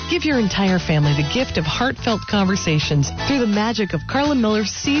long? Give your entire family the gift of heartfelt conversations through the magic of Carla Miller's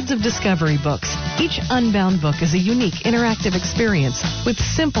Seeds of Discovery books. Each unbound book is a unique interactive experience with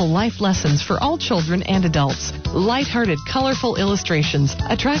simple life lessons for all children and adults. Lighthearted, colorful illustrations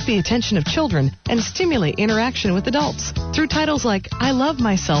attract the attention of children and stimulate interaction with adults through titles like I Love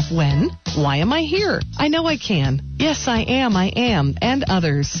Myself When, Why Am I Here? I Know I Can, Yes I Am, and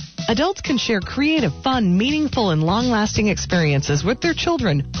others. Adults can share creative, fun, meaningful, and long-lasting experiences with their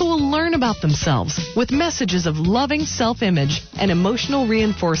children who will learn about themselves with messages of loving self-image and emotional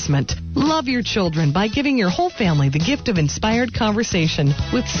reinforcement. Love your children by giving your whole family the gift of inspired conversation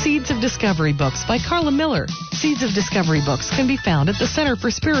with Seeds of Discovery books by Carla Miller. Seeds of Discovery books can be found at the Center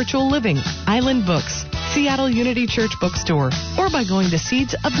for Spiritual Living, Island Books, Seattle Unity Church Bookstore, or by going to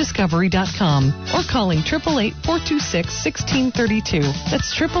seedsofdiscovery.com or calling 888-426-1632.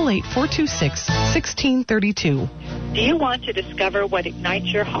 That's 888-426-1632. Do you want to discover what ignites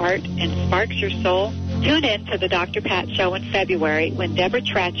your heart and sparks your soul? Tune in to the Dr. Pat Show in February when Deborah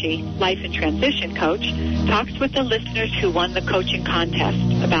Trachy, Life and Transition Coach, talks with the listeners who won the coaching contest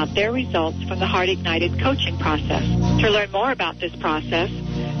about their results from the Heart Ignited coaching process. To learn more about this process,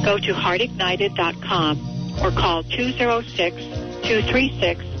 go to heartignited.com or call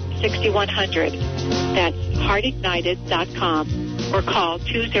 206-236-6100. That's heartignited.com or call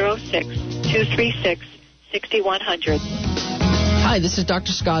 206-236-6100. Hi, this is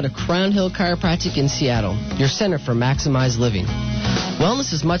Dr. Scott of Crown Hill Chiropractic in Seattle, your center for maximized living.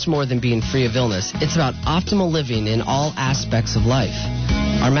 Wellness is much more than being free of illness. It's about optimal living in all aspects of life.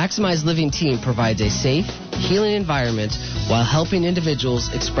 Our Maximized Living team provides a safe, healing environment while helping individuals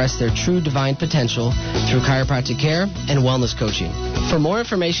express their true divine potential through chiropractic care and wellness coaching. For more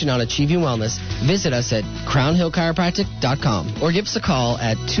information on achieving wellness, visit us at crownhillchiropractic.com or give us a call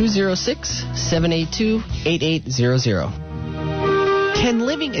at 206-782-8800. Can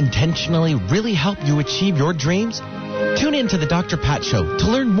living intentionally really help you achieve your dreams? Tune in to the Dr. Pat Show to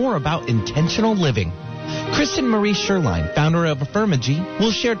learn more about intentional living. Kristen Marie Sherline, founder of Affirmagy,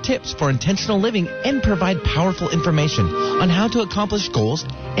 will share tips for intentional living and provide powerful information on how to accomplish goals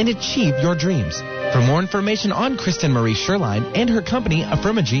and achieve your dreams. For more information on Kristen Marie Sherline and her company,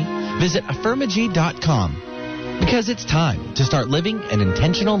 Affirmagy, visit affirmagy.com. Because it's time to start living an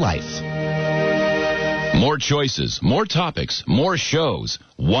intentional life. More choices, more topics, more shows.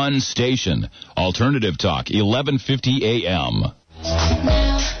 One station. Alternative Talk, 1150 AM.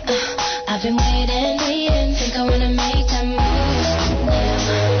 Now, I've been waiting, think I wanna make that move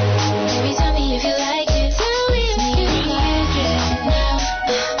now. Baby, tell me if you like it, tell me if you like it. Now,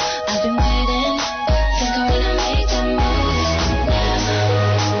 I've been waiting, think I wanna make that move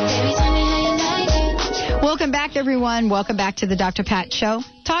now. Baby, tell me how you like it. Welcome back, everyone. Welcome back to the Dr. Pat Show.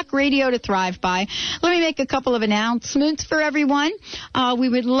 Talk radio to thrive by. Let me make a couple of announcements for everyone. We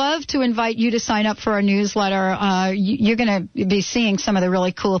would love to invite you to sign up for our newsletter. You're going to be seeing some of the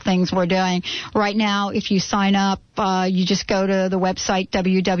really cool things we're doing. Right now, if you sign up, you just go to the website,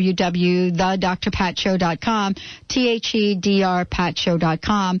 www.thedrpatshow.com,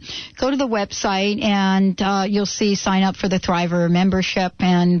 THEDRpatshow.com. Go to the website, and you'll see sign up for the Thriver membership.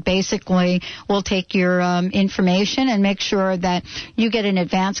 And basically, we'll take your information and make sure that you get an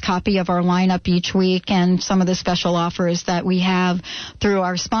advance copy of our lineup each week and some of the special offers that we have through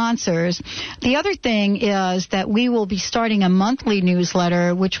our sponsors. The other thing is that we will be starting a monthly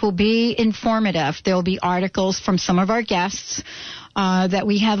newsletter, which will be informative. There will be articles from some of our guests that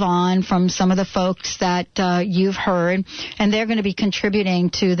we have on, from some of the folks that you've heard, and they're going to be contributing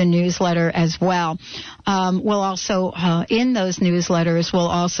to the newsletter as well. We'll also, in those newsletters, we'll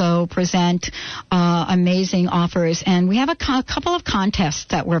also present amazing offers, and we have a couple of contests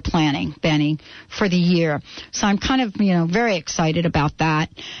that we're planning, Benny, for the year. So I'm kind of, very excited about that,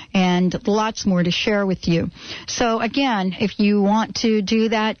 and lots more to share with you. So again, if you want to do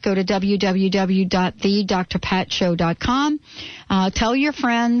that, go to www.thedrpatshow.com. Tell your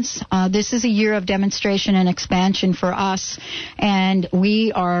friends. This is a year of demonstration and expansion for us, and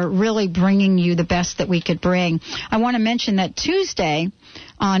we are really bringing you the best that we could bring. I want to mention that Tuesday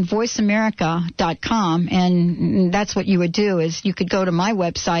on voiceamerica.com, and that's what you would do, is you could go to my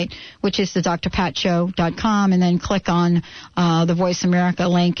website, which is the drpatshow.com, and then click on the Voice America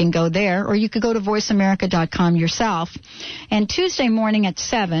link and go there, or you could go to voiceamerica.com yourself. And Tuesday morning at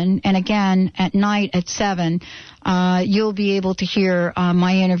 7, and again at night at 7, you'll be able to hear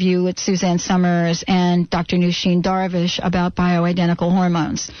my interview with Suzanne Summers and Dr. Nushin Darvish about bioidentical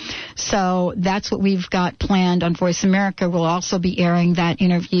hormones. So that's what we've got planned on Voice America. We'll also be airing that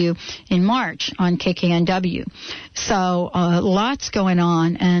interview in March on KKNW. So lots going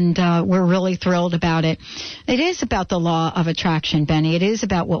on, and we're really thrilled about it. It is about the law of attraction, Benny. It is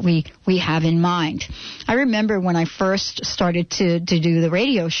about what we have in mind. I remember when I first started to do the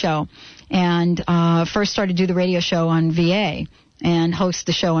radio show, and first started to do the radio show on VA and host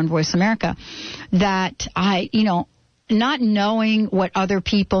the show on Voice America, that I, not knowing what other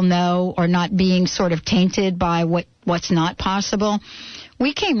people know, or not being sort of tainted by what's not possible,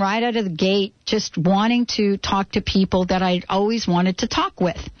 we came right out of the gate just wanting to talk to people that I'd always wanted to talk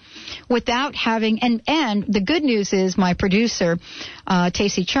with, without having, and the good news is my producer,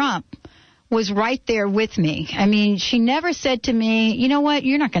 Tacey Trump, was right there with me. I mean, she never said to me, you know what,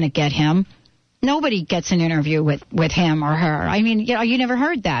 you're not going to get him. Nobody gets an interview with him or her. I mean, you never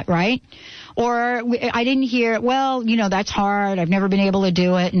heard that, right? Or I didn't hear, well, that's hard. I've never been able to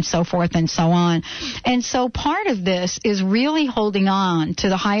do it, and so forth and so on. And so part of this is really holding on to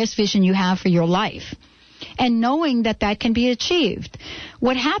the highest vision you have for your life, and knowing that that can be achieved.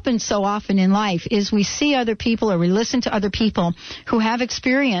 What happens so often in life is we see other people, or we listen to other people who have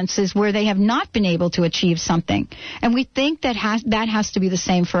experiences where they have not been able to achieve something, and we think that has to be the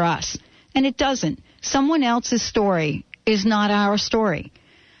same for us. And it doesn't. Someone else's story is not our story.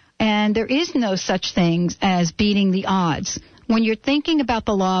 And there is no such thing as beating the odds. When you're thinking about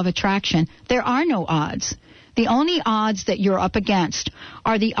the law of attraction, there are no odds. The only odds that you're up against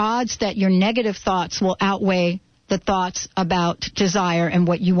are the odds that your negative thoughts will outweigh the thoughts about desire and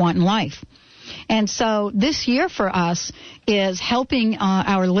what you want in life. And so this year for us is helping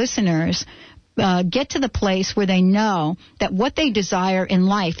our listeners get to the place where they know that what they desire in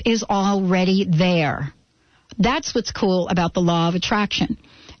life is already there. That's what's cool about the law of attraction.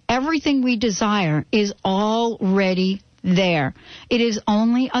 Everything we desire is already there. It is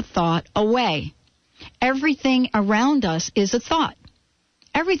only a thought away. Everything around us is a thought.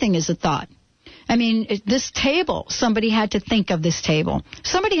 Everything is a thought. I mean, this table, somebody had to think of this table.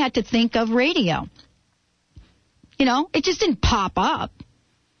 Somebody had to think of radio. You know, it just didn't pop up.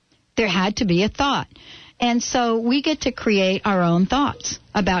 There had to be a thought. And so we get to create our own thoughts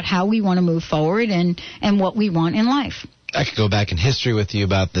about how we want to move forward and what we want in life. I could go back in history with you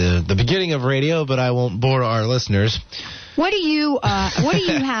about the beginning of radio, but I won't bore our listeners. What do you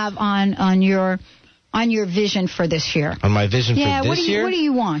have on your vision for this year? On my vision for this year? Yeah, what are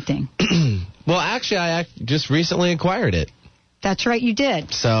you wanting? Well, actually, I just recently acquired it. That's right, you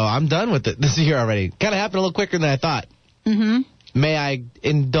did. So I'm done with it this year already. Kind of happened a little quicker than I thought. Mm-hmm. May I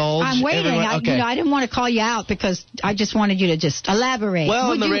indulge? I'm waiting. Okay. I didn't want to call you out because I just wanted you to just elaborate.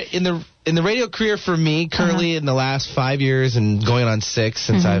 Well, in the radio career for me, currently in the last 5 years and going on 6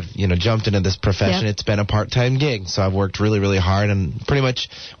 since I've jumped into this profession, it's been a part-time gig. So I've worked really, really hard, and pretty much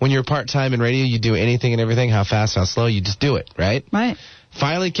when you're part-time in radio, you do anything and everything. How fast, how slow, you just do it, right? Right.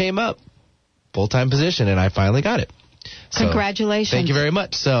 Finally came up, full-time position, and I finally got it. So, congratulations. Thank you very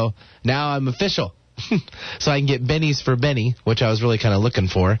much. So now I'm official. So I can get bennies for Benny, which I was really kind of looking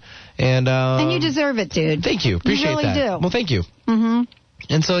for. And you deserve it, dude. Thank you. Appreciate you really that. do. Well, thank you. Mm-hmm.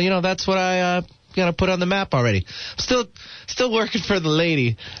 And so, that's what I got to put on the map already. Still working for the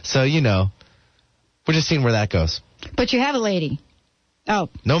lady. So, we're just seeing where that goes. But you have a lady. Oh.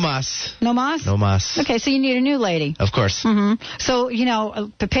 No mas. No mas? No mas. Okay, so you need a new lady. Of course. Mm-hmm. So,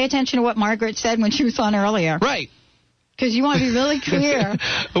 pay attention to what Margaret said when she was on earlier. Right. Because you want to be really clear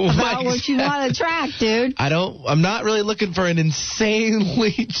about what you want to attract, dude. I'm not really looking for an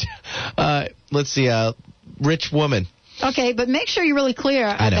insanely, rich woman. Okay, but make sure you're really clear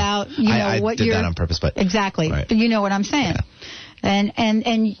about, I what did you're... that on purpose, but... Exactly. Right. But you know what I'm saying. Yeah.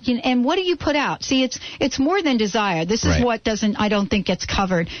 And what do you put out? See, it's more than desire. This is what I don't think gets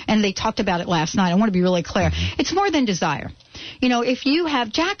covered. And they talked about it last night. I want to be really clear. Mm-hmm. It's more than desire. If you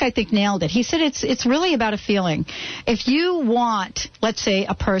have, Jack, I think, nailed it. He said it's really about a feeling. If you want, let's say,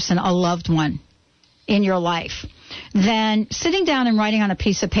 a person, a loved one in your life, then sitting down and writing on a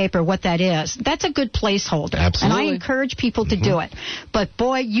piece of paper what that is, that's a good placeholder. Absolutely. And I encourage people to do it. But,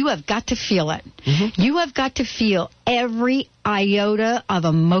 boy, you have got to feel it. Mm-hmm. You have got to feel every iota of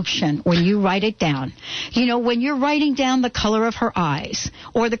emotion when you write it down. When you're writing down the color of her eyes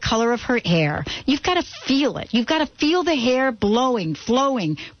or the color of her hair, you've got to feel it. You've got to feel the hair blowing,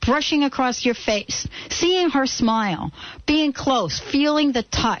 flowing, brushing across your face, seeing her smile, being close, feeling the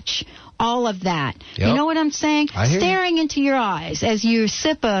touch. All of that. Yep. You know what I'm saying? Staring into your eyes as you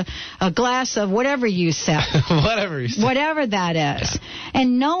sip a glass of whatever you sip. Whatever that is. Yeah.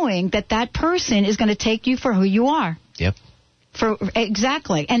 And knowing that person is going to take you for who you are. Yep.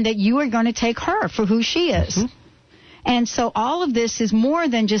 Exactly. And that you are going to take her for who she is. Mm-hmm. And so all of this is more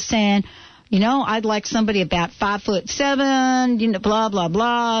than just saying, I'd like somebody about 5'7", blah, blah,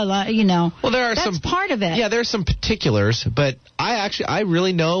 blah, Well, there are that's part of it. Yeah, there are some particulars, but I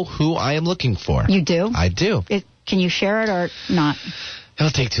really know who I am looking for. You do? I do. Can you share it or not? It'll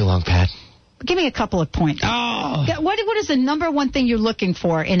take too long, Pat. Give me a couple of points. Oh. What is the number one thing you're looking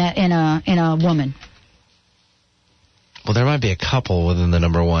for in a woman? Well, there might be a couple within the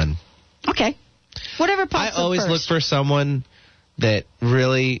number one. Okay. Whatever pops up I always first. look for someone that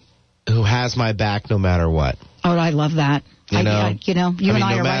really... who has my back no matter what. Oh, I love that. You and I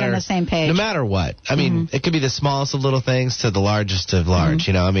are right on the same page. No matter what. I mean, it could be the smallest of little things to the largest of large,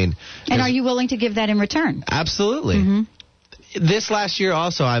 And are you willing to give that in return? Absolutely. Mm-hmm. This last year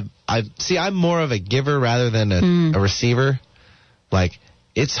also, I'm more of a giver rather than a receiver. Like,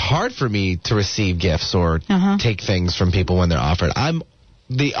 it's hard for me to receive gifts or take things from people when they're offered. I'm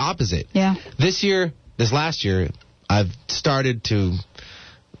the opposite. Yeah. This last year, I've started to...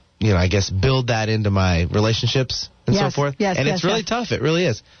 I guess build that into my relationships and so forth. Yes, and it's really tough. It really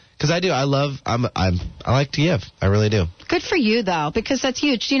is. Because I do. I like to give. I really do. Good for you, though, because that's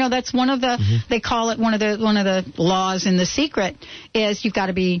huge. That's one of the, they call it one of the laws in The Secret is you've got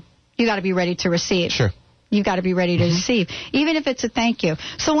to be ready to receive. Sure. You've got to be ready to receive, even if it's a thank you.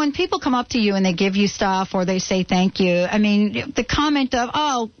 So when people come up to you and they give you stuff or they say thank you, I mean, the comment of,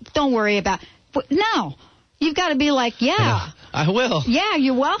 oh, don't worry about, no. You've got to be like, yeah. I will. Yeah,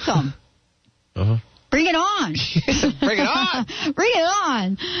 you're welcome. Bring it on. Bring it on. Bring it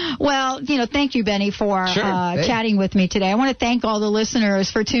on. Well, thank you, Benny, for chatting with me today. I want to thank all the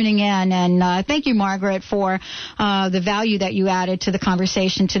listeners for tuning in, and thank you, Margaret, for the value that you added to the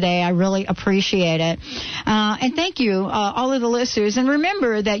conversation today. I really appreciate it. And thank you, all of the listeners. And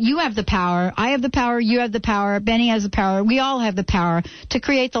remember that you have the power. I have the power. You have the power. Benny has the power. We all have the power to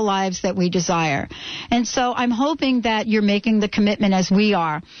create the lives that we desire. And so I'm hoping that you're making the commitment, as we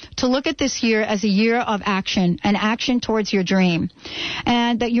are, to look at this year as a year of action, an action towards your dream,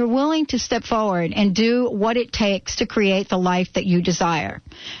 and that you're willing to step forward and do what it takes to create the life that you desire.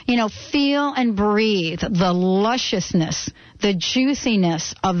 Feel and breathe the lusciousness, the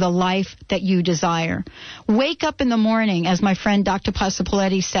juiciness of the life that you desire. Wake up in the morning, as my friend Dr.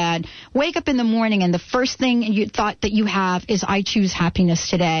 Pasapaletti said, wake up in the morning and the first thing you thought that you have is, I choose happiness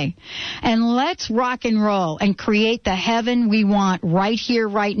today. And let's rock and roll and create the heaven we want right here,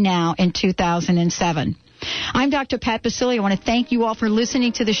 right now in 2007. I'm Dr. Pat Basile. I want to thank you all for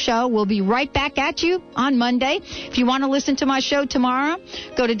listening to the show. We'll be right back at you on Monday. If you want to listen to my show tomorrow,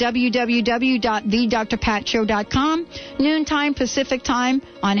 go to www.thedrpatshow.com, noontime Pacific time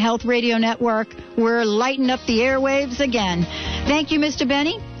on Health Radio Network. We're lighting up the airwaves again. Thank you, Mr.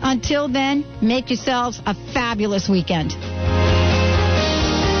 Benny. Until then, make yourselves a fabulous weekend.